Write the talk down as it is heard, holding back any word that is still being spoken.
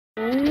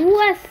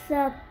What's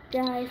up,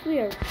 guys? We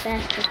are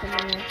back with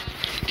another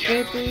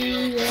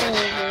video.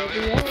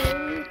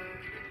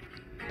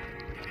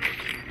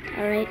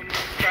 Alright.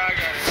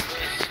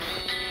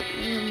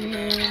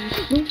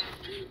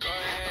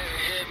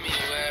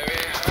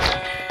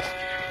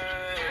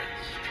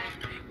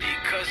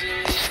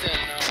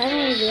 I don't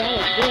know the out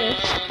of this.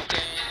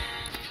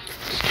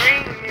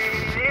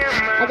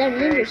 I got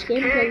an English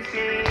game because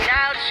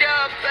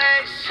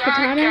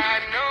Katana.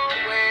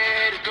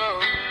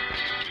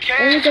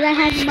 Only because I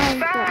had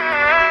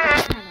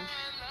Minecraft.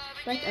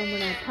 But I'm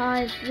gonna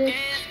pause this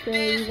so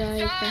you guys don't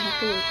have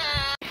to wait.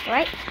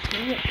 Alright,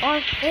 we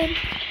are in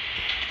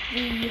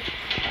the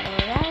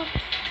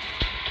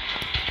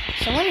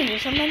so let me do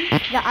something.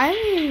 The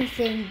island is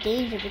in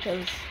danger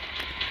because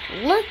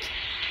look,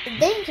 the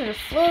danger is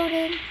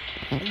floating.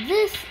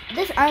 This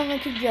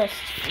island could just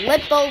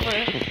flip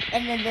over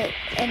and then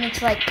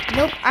it's like,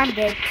 nope, I'm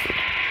dead.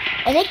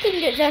 And it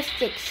can just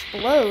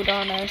explode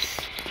on us.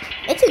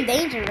 It's in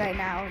danger right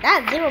now.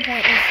 That 0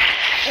 point is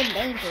in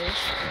danger.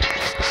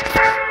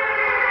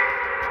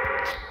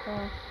 So,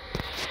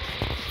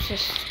 let's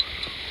just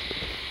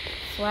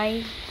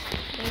fly.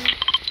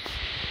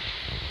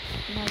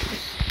 Now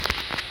just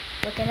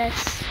look at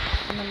us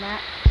on the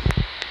map.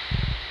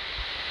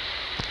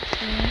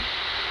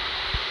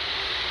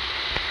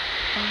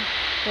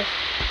 Just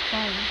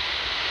flying.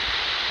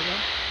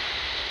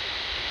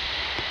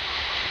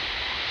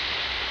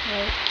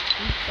 Right,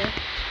 okay.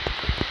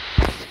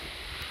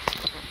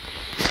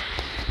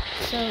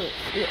 So it's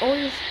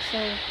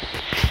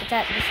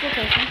at this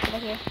location,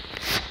 right here.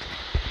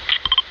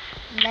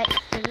 Next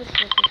to this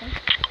location.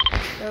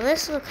 So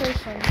this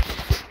location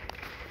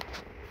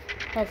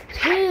has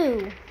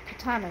 2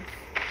 katanas.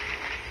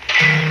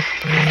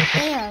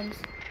 And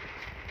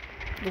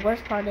the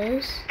worst part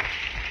is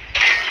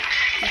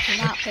you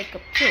cannot pick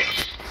up 2.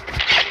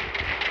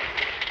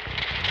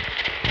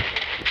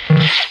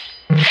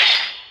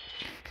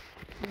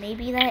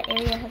 Maybe that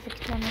area has a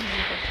katana in it.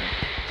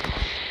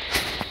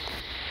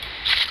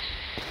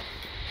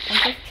 I'm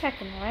just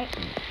checking, right?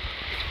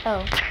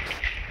 Oh.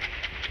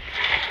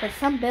 But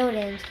some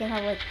buildings can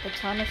have like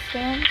katana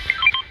stands.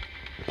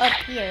 Up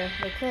here,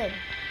 they could.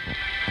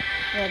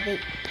 Yeah,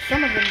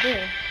 some of them do.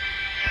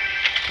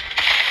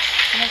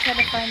 And I try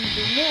to find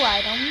the new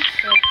items,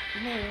 like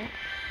new.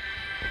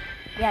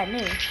 Yeah,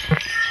 new.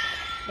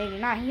 They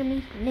did not hear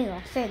me? New,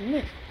 I said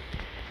new.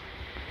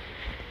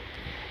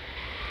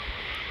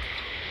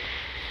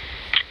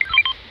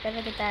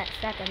 Better get that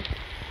second.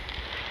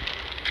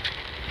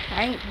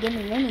 I ain't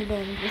getting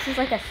anything. This is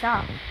like a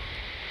shop.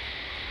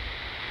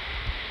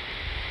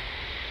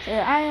 So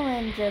the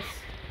island just...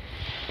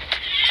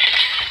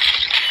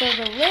 So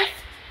the lift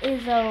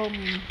is,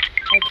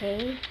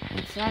 okay.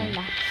 It's not in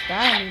the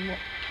sky anymore.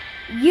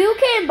 You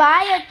can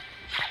buy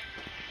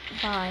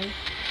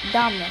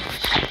Dominic.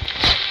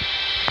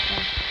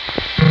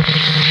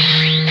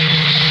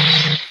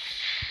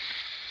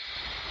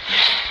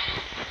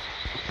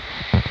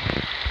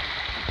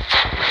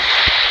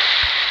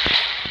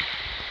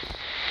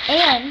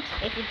 And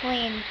if you're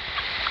playing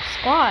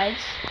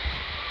squads,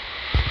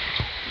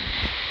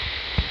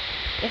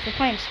 and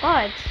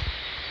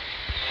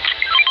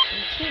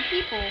 2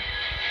 people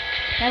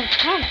have a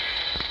katana.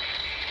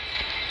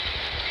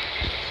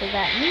 So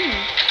that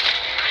means,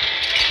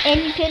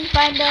 and you can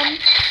find them.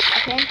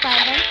 It's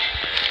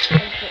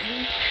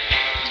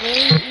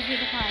very easy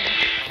to find.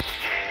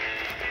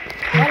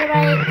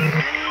 Alright,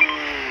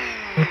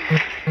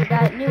 we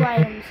got new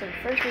items. So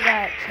first we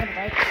got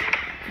bikes.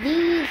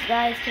 These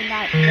guys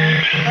cannot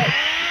jump, but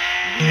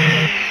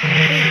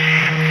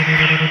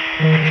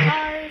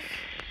cars.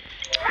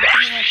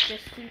 Pretty much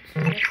just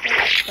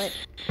futuristic, but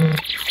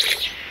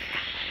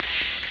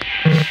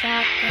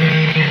shotgun.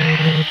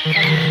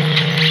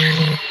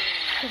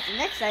 Because the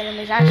next item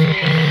is actually a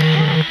shotgun.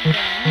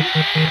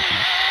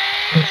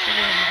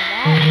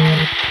 I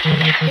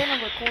was gonna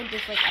record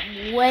this like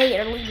way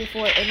early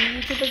before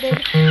any YouTuber did,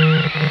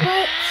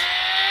 but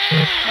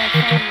my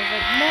friend was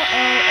like, no,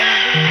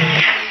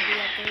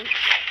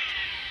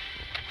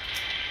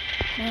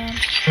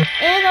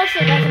 and also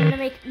guys, I'm gonna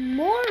make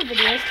more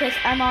videos because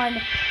I'm on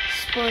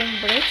spring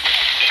break,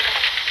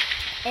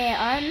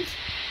 and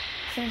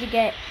since we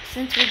get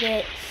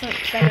Saturday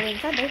and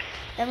Sunday,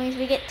 that means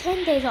we get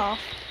 10 days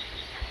off.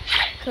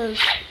 Cause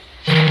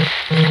you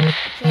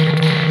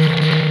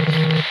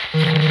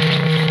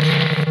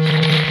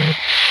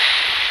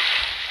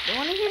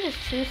wanna hear this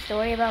true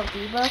story about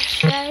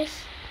V-Bucks,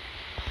 guys?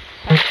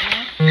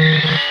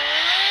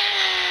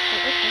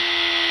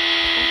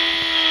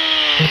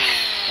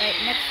 Right,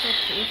 next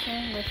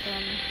location with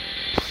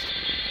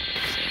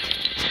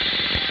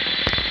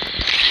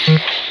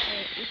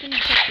Alright, you can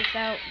check this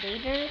out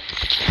later.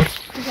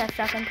 Please have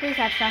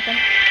shotgun,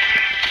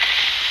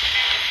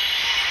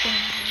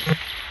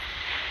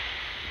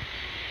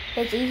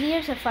 It's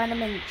easier to find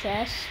them in the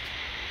chest.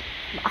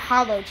 A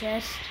hollow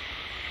chest.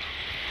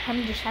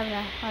 I'm just having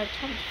a hard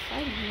time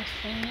finding this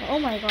thing. Oh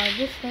my god,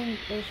 this thing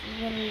is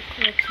really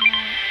quick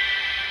now.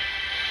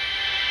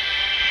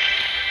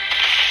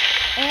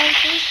 And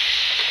see?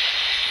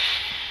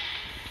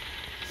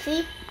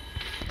 See?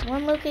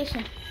 One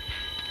location.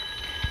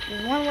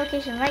 There's one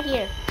location right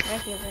here.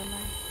 Right here, where am I?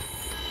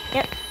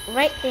 Yep,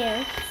 right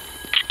there.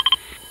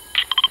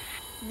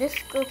 This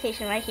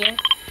location right here.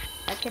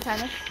 At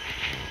Katana.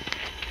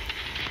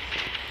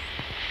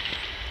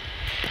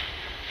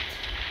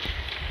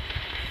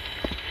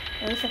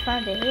 At least I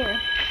found it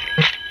here.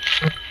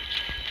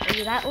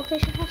 Maybe that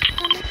location has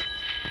Katana?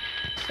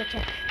 Let's go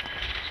check.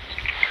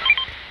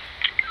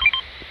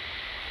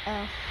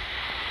 Oh.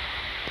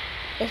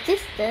 If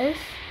this does.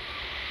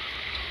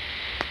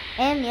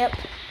 And yep.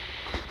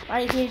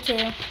 Right here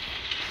too.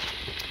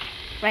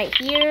 Right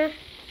here.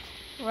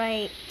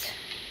 Right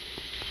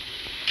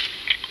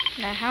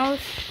in that house.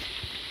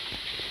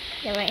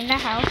 Yeah, right in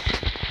that house.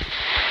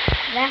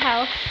 That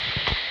house.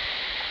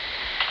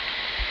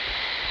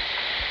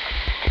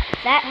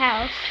 That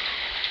house.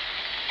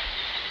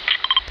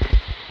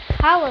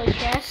 Hollow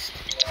chest.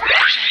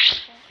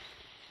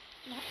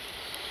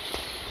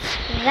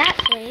 That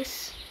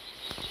place.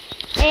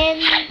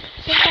 And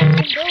some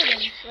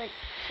buildings. Like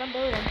some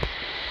buildings.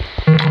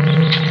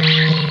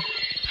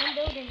 Some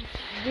buildings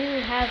do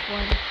have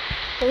one.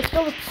 So let's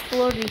go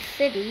explore the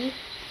city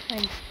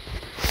and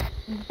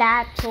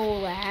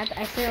battle lab.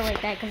 I say it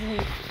like that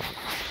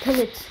because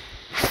it's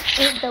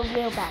the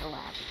real battle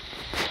lab.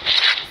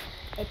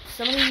 If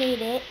somebody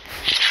made it,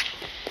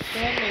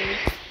 they're made.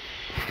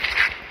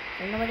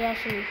 And nobody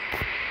actually.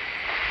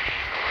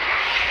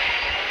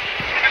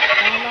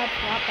 Battle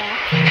lab's not back.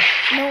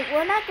 No,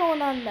 we're not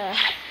going on the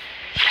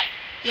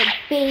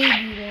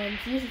baby ones.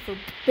 These are for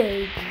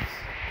babies.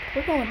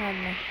 We're going on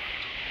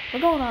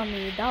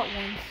the adult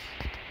ones.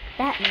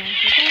 Batman.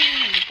 We're going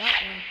on the adult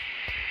ones.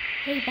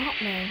 Hey,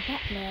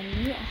 Batman.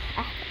 Yeah, I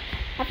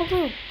have a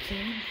little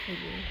game for you.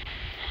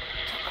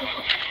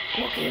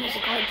 What game is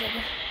it called,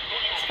 Jugger?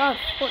 It's called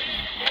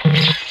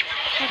Fortnite.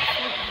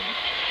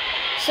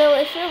 So,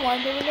 if you're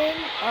wondering,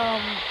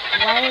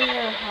 why are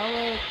there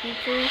hollow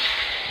creatures?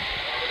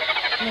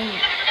 I mean,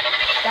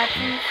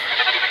 statues?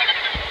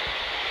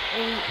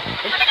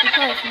 It's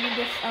because you need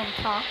this,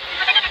 talk.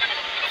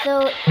 So,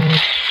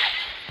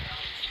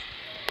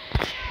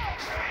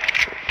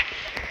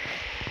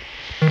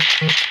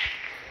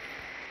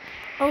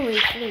 holy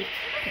freak,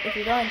 if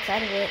you go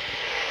inside of it.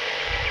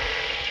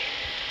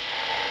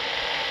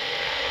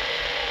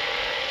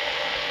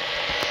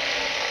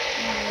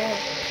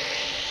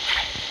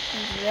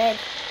 He's red.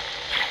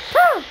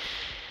 Oh!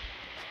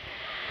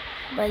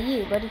 By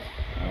you, buddy.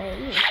 Alright,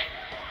 you.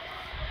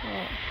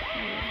 Alright,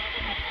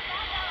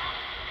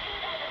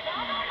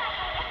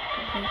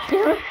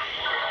 you.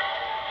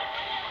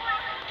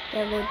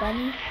 Got a little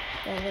bunny.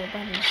 I got a little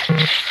bunny.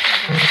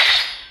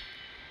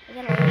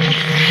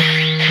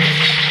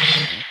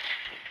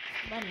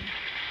 Bunny.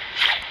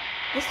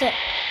 This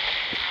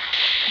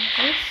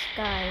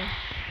guy.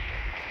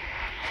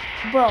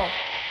 Bro.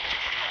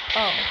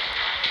 Oh.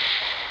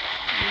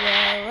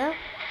 Yellow.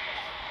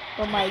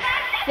 But my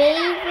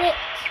favorite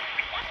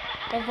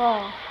of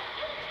all.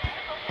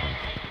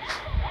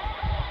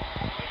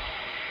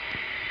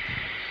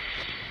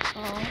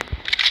 Oh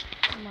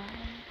my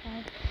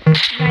god.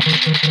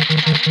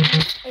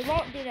 It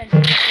won't do that. It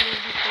will just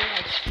do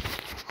like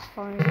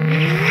farming.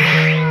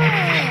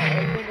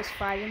 It will just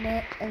fighting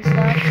it and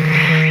stuff.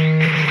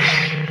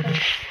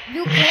 Like,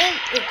 you can.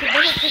 It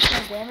doesn't take no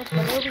damage, but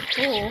it'll be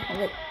cool.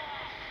 Like,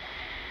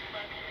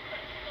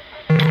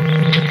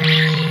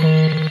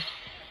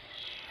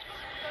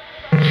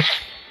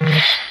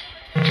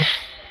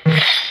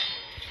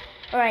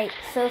 alright,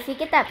 so if you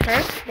get that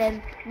perk,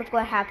 then look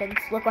what happens.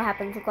 Look what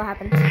happens.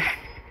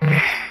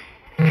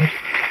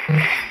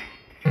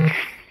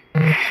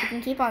 You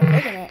can keep on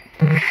clicking it.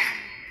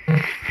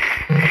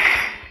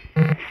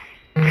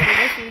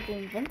 This is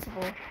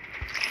invincible.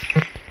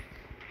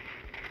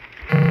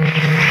 You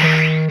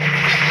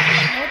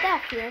know what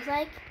that feels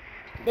like?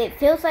 It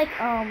feels like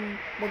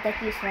the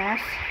deck you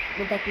smash.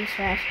 The deck you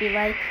smash be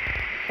like.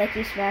 Deck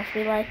you smash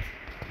be like.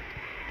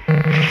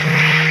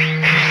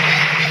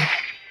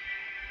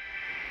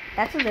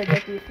 That's what the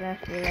deck you smash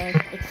be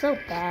like. It's so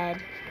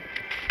bad.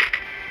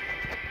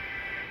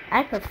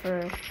 I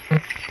prefer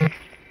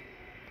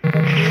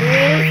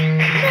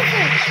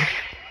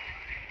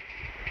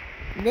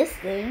this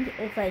thing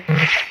is like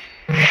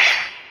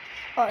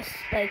us,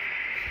 like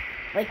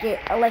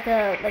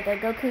a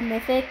Goku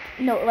Mythic.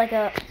 No, like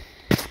a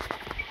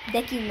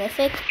Deku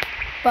Mythic,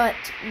 but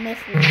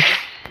mixed.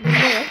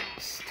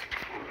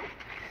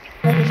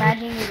 Like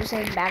imagine you're just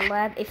in Battle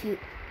Lab if you.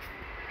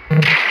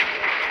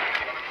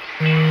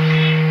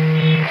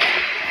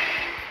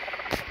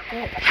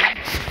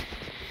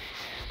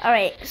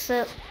 Alright,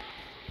 so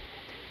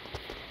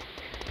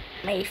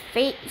my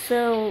fate.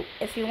 So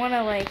if you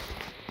wanna like,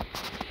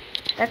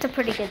 that's a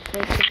pretty good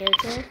place to go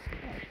to.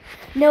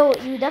 No,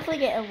 you definitely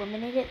get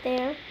eliminated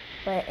there,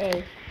 but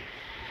hey,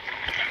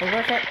 it's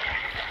worth it.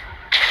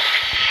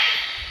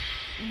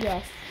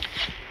 Yes.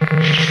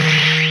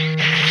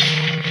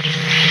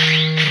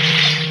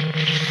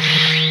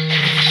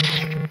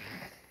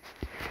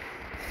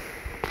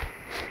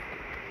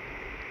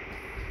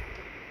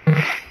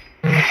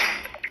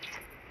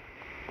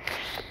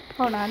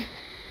 Hold on.